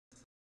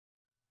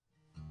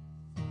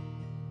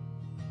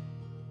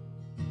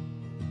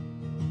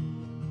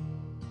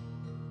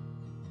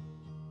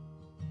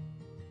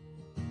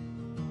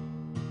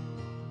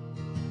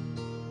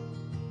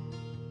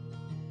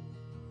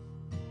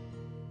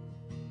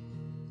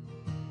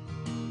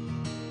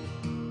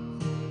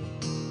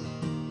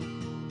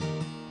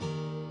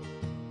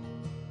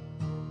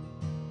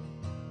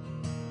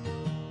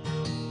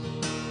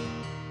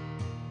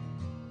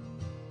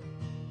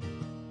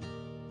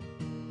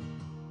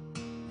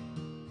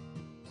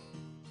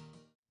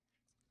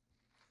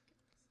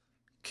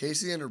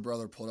Cassey and her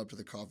brother pulled up to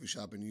the coffee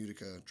shop in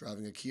Utica,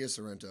 driving a Kia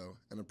Sorento,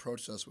 and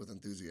approached us with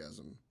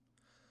enthusiasm.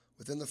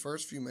 Within the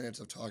first few minutes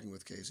of talking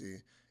with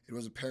Cassey, it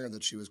was apparent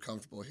that she was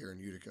comfortable here in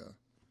Utica.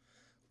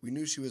 We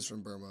knew she was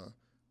from Burma,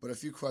 but a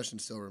few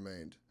questions still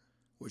remained.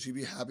 Would she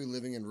be happy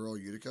living in rural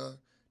Utica?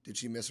 Did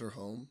she miss her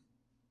home?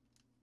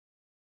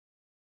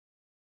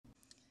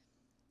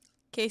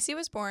 Cassey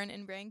was born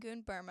in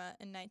Rangoon, Burma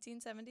in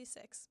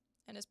 1976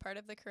 and is part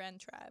of the Karen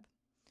tribe.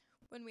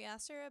 When we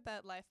asked her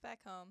about life back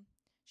home,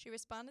 she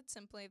responded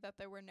simply that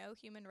there were no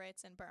human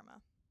rights in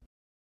Burma.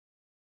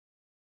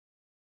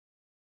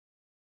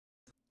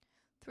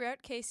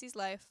 Throughout Cassey's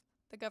life,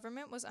 the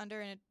government was under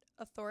an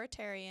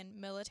authoritarian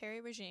military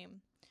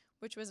regime,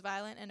 which was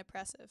violent and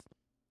oppressive.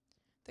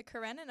 The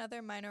Karen and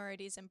other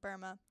minorities in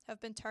Burma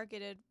have been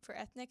targeted for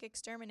ethnic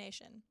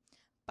extermination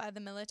by the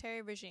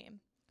military regime,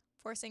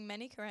 forcing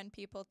many Karen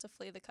people to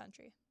flee the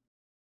country.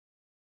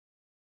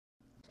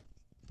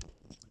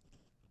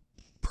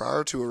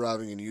 Prior to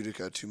arriving in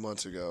Utica 2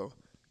 months ago,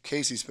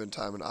 Cassey spent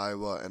time in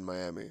Iowa and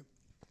Miami.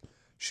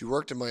 She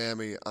worked in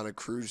Miami on a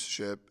cruise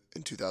ship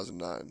in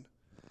 2009.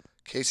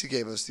 Cassey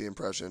gave us the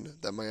impression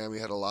that Miami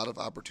had a lot of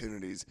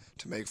opportunities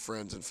to make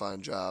friends and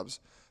find jobs,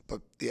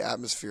 but the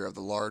atmosphere of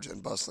the large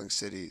and bustling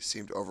city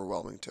seemed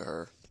overwhelming to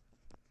her.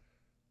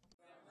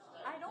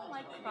 I don't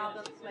like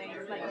crowded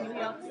places like New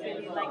York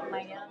City, like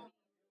Miami.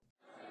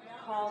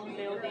 Tall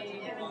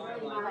buildings,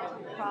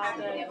 like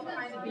crowded,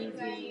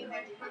 busy,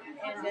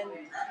 and then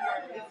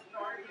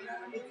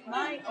it's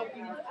my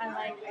opinion. I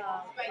like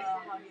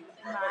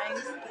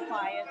nice,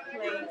 quiet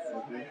place.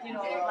 You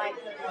know,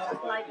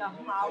 like a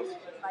house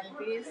like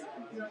this.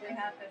 They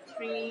have the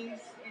trees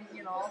and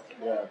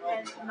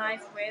and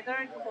nice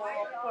weather. Cool,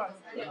 of course.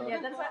 Yeah,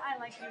 that's why I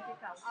like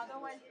Utica.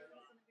 Otherwise.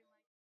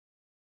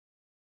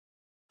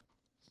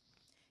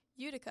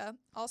 Utica,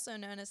 also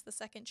known as the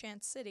Second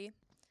Chance City,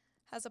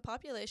 has a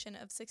population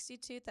of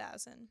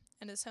 62,000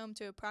 and is home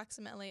to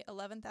approximately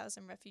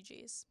 11,000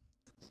 refugees.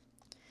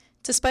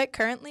 Despite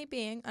currently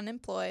being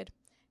unemployed,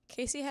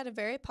 Cassey had a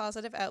very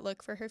positive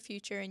outlook for her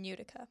future in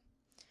Utica.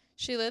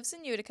 She lives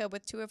in Utica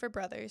with 2 of her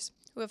brothers,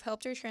 who have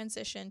helped her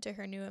transition to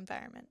her new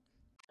environment.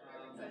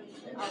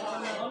 I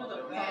want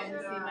to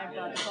see my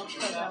brother. Of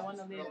course, I want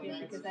to live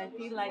here because I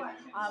feel like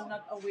I'm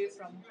not away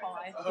from home.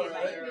 I feel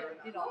like,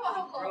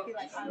 I feel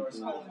like I'm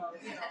home,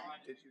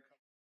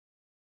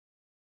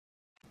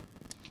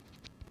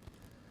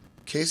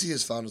 Cassey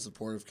has found a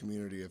supportive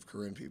community of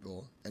Karen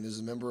people and is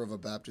a member of a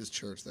Baptist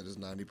church that is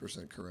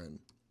 90% Karen.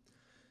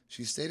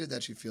 She stated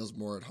that she feels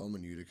more at home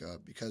in Utica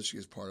because she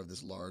is part of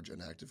this large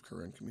and active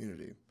Karen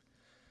community.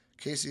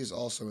 Cassey is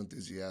also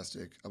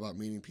enthusiastic about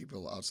meeting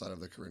people outside of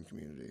the Karen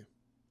community.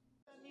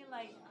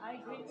 Like I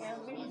greet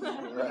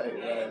everyone,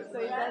 right. So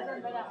it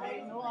doesn't matter.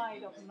 I know I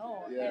don't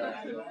know, and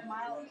I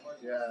smile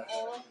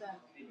all of them,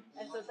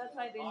 and so that's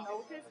why they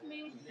notice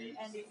me,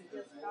 and they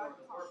just start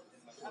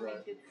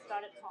talking. They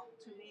started talking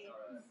to me,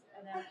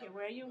 and then okay,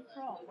 where are you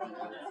from? And they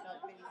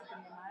start basically,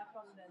 am I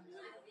from the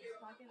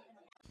talking?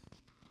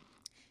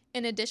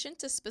 In addition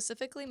to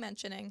specifically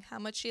mentioning how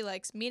much she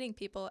likes meeting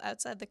people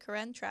outside the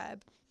Karen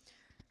tribe,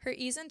 her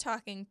ease in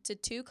talking to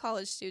 2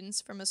 college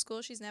students from a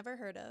school she's never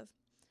heard of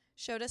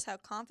showed us how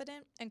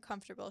confident and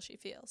comfortable she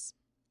feels.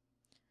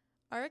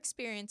 Our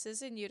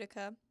experiences in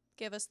Utica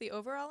give us the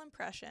overall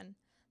impression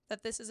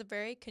that this is a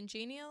very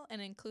congenial and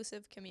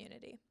inclusive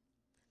community.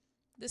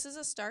 This is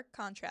a stark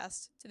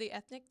contrast to the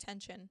ethnic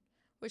tension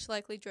which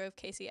likely drove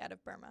Cassey out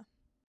of Burma.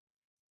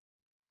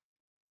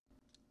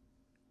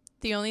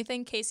 The only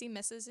thing Cassey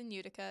misses in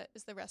Utica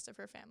is the rest of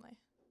her family.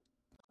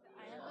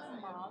 I have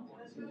a mom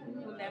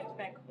who left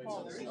back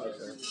home,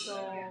 so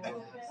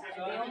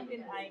the only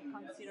thing I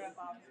consider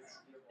about this,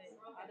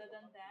 other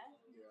than that,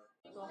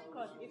 so of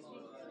course if she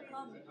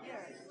comes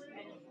here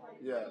and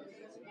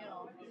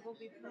it will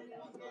be perfect.